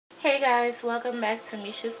Hey guys, welcome back to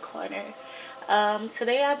Mesha's Corner.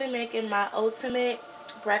 Today I'll be making my ultimate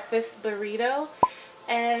breakfast burrito.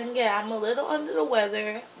 And yeah, I'm a little under the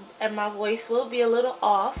weather and my voice will be a little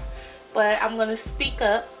off, but I'm going to speak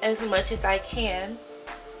up as much as I can.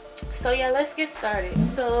 So yeah, let's get started.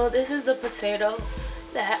 So this is the potato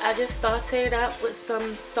that I just sauteed up with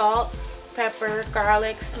some salt, pepper,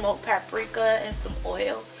 garlic, smoked paprika, and some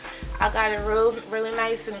oil. I got it really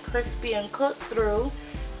nice and crispy and cooked through.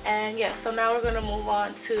 And yeah, so now we're going to move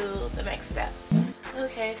on to the next step.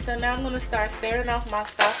 Okay, so now I'm going to start searing off my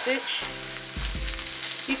sausage.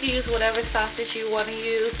 You can use whatever sausage you want to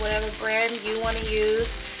use, whatever brand you want to use.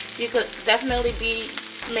 You could definitely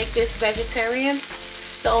make this vegetarian.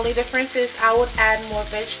 The only difference is I would add more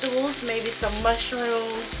vegetables, maybe some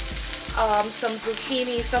mushrooms, some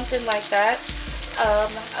zucchini, something like that.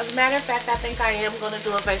 As a matter of fact, I think I am going to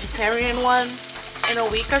do a vegetarian one in a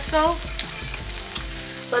week or so.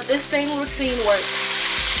 But this same routine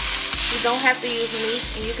works. You don't have to use meat,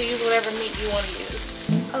 and you can use whatever meat you want to use.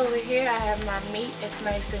 Over here I have my meat. It's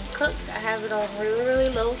nice and cooked. I have it on really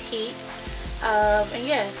low heat. And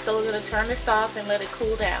yeah, so we're going to turn this off and let it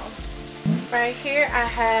cool down. Right here I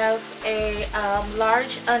have a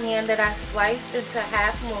large onion that I sliced into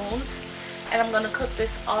half moons. And I'm going to cook this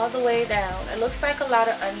all the way down. It looks like a lot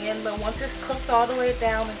of onion, but once it's cooked all the way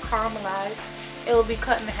down and caramelized, it will be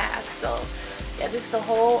cut in half. So yeah, this is the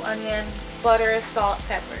whole onion, butter, salt,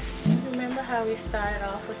 pepper. Remember how we started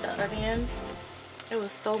off with the onions? It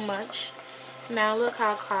was so much. Now look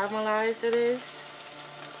how caramelized it is.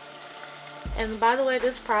 And by the way,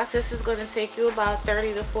 this process is going to take you about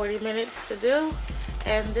 30 to 40 minutes to do.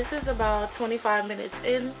 And this is about 25 minutes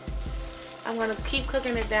in. I'm going to keep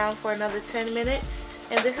cooking it down for another 10 minutes.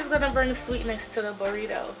 And this is going to bring sweetness to the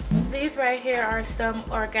burrito. These right here are some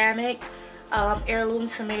organic heirloom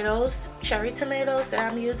tomatoes, cherry tomatoes that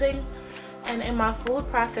I'm using. And in my food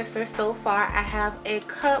processor so far I have a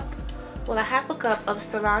half a cup of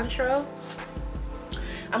cilantro.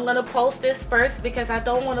 I'm gonna post this first because I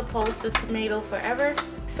don't want to post the tomato forever,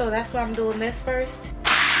 so that's why I'm doing this first.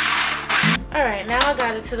 Alright, now I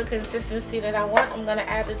got it to the consistency that I want. I'm gonna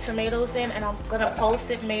add the tomatoes in and I'm gonna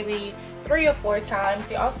post it maybe 3 or 4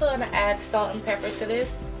 times. You're also gonna add salt and pepper to this.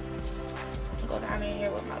 Go down in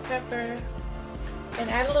here with my pepper and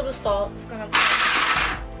add a little salt. It's gonna be,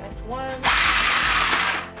 that's 1,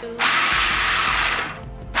 2.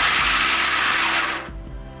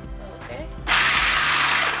 Okay.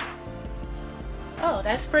 Oh,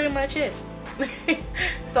 that's pretty much it.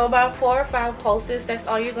 So about 4 or 5 pulses, that's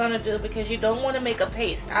all you're gonna do, because you don't want to make a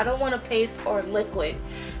paste. I don't want a paste or liquid.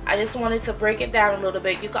 I just wanted to break it down a little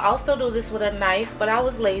bit. You could also do this with a knife, but I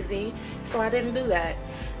was lazy, so I didn't do that.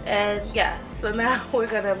 And yeah, so now we're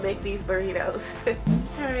gonna make these burritos.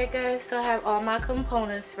 Alright guys, so I have all my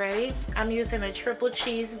components ready. I'm using a triple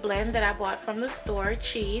cheese blend that I bought from the store,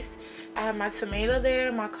 cheese. I have my tomato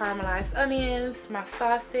there, my caramelized onions, my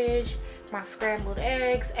sausage, my scrambled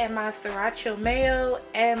eggs, and my sriracha mayo,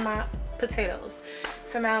 and my potatoes.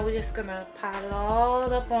 So now we're just gonna pile it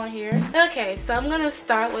all up on here. Okay, so I'm gonna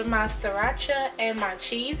start with my sriracha and my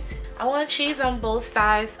cheese. I want cheese on both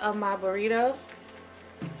sides of my burrito.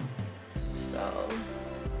 So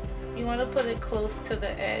you want to put it close to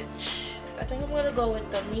the edge. I think I'm going to go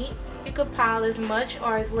with the meat. You could pile as much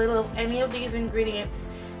or as little of any of these ingredients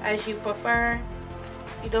as you prefer.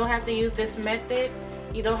 You don't have to use this method.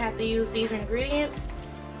 You don't have to use these ingredients.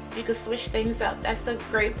 You can switch things up. That's the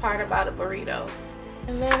great part about a burrito.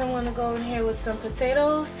 And then I'm going to go in here with some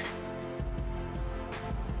potatoes.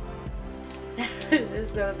 This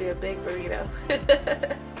is going to be a big burrito.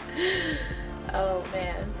 Oh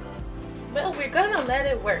man. Well, we're gonna let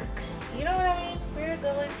it work. You know what I mean? We're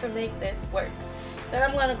going to make this work. Then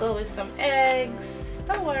I'm gonna go with some eggs.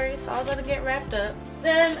 Don't worry, it's all gonna get wrapped up.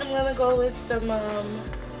 Then I'm gonna go with some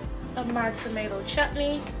of my tomato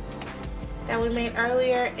chutney that we made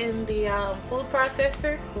earlier in the food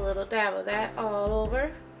processor. A little dab of that all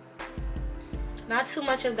over. Not too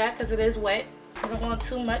much of that because it is wet. You don't want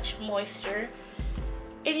too much moisture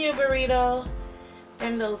in your burrito.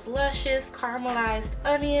 And those luscious caramelized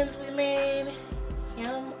onions we made.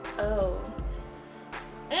 Yum. Oh.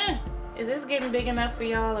 Is this getting big enough for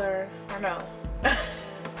y'all or no?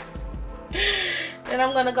 Then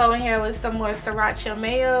I'm gonna go in here with some more sriracha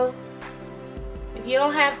mayo. If you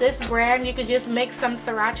don't have this brand, you could just make some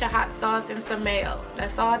sriracha hot sauce and some mayo.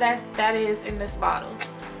 That's all that is in this bottle.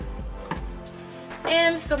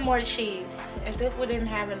 And some more cheese, as if we didn't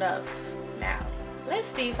have enough. Now, let's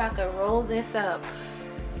see if I can roll this up.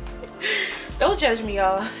 Don't judge me,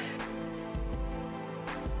 y'all.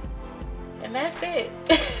 And that's it.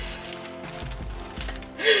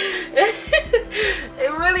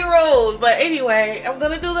 But anyway, I'm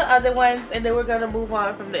gonna do the other ones and then we're gonna move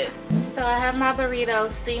on from this. So I have my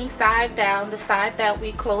burrito seam side down, the side that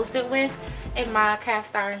we closed it with, in my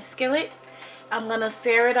cast iron skillet. I'm gonna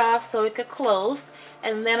sear it off so it could close,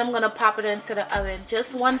 and then I'm gonna pop it into the oven.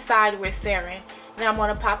 Just one side we're searing. Now I'm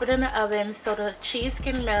gonna pop it in the oven so the cheese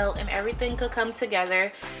can melt and everything could come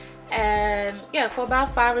together. And yeah, for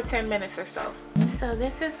about 5 or 10 minutes or so. So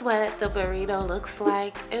this is what the burrito looks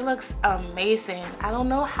like. It looks amazing. I don't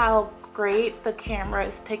know how great the camera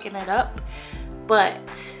is picking it up, but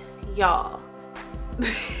y'all,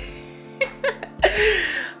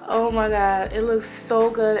 oh my god, it looks so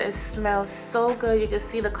good. It smells so good. You can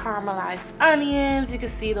see the caramelized onions, you can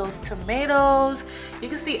see those tomatoes, you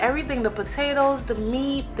can see everything, the potatoes, the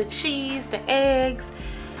meat, the cheese, the eggs.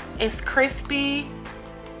 It's crispy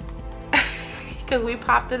because we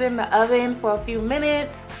popped it in the oven for a few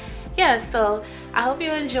minutes. Yeah, so I hope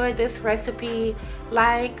you enjoyed this recipe.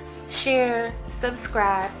 Like, share,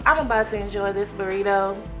 subscribe. I'm about to enjoy this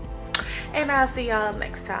burrito, and I'll see y'all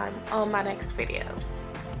next time on my next video.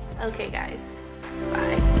 Okay guys,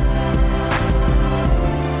 bye.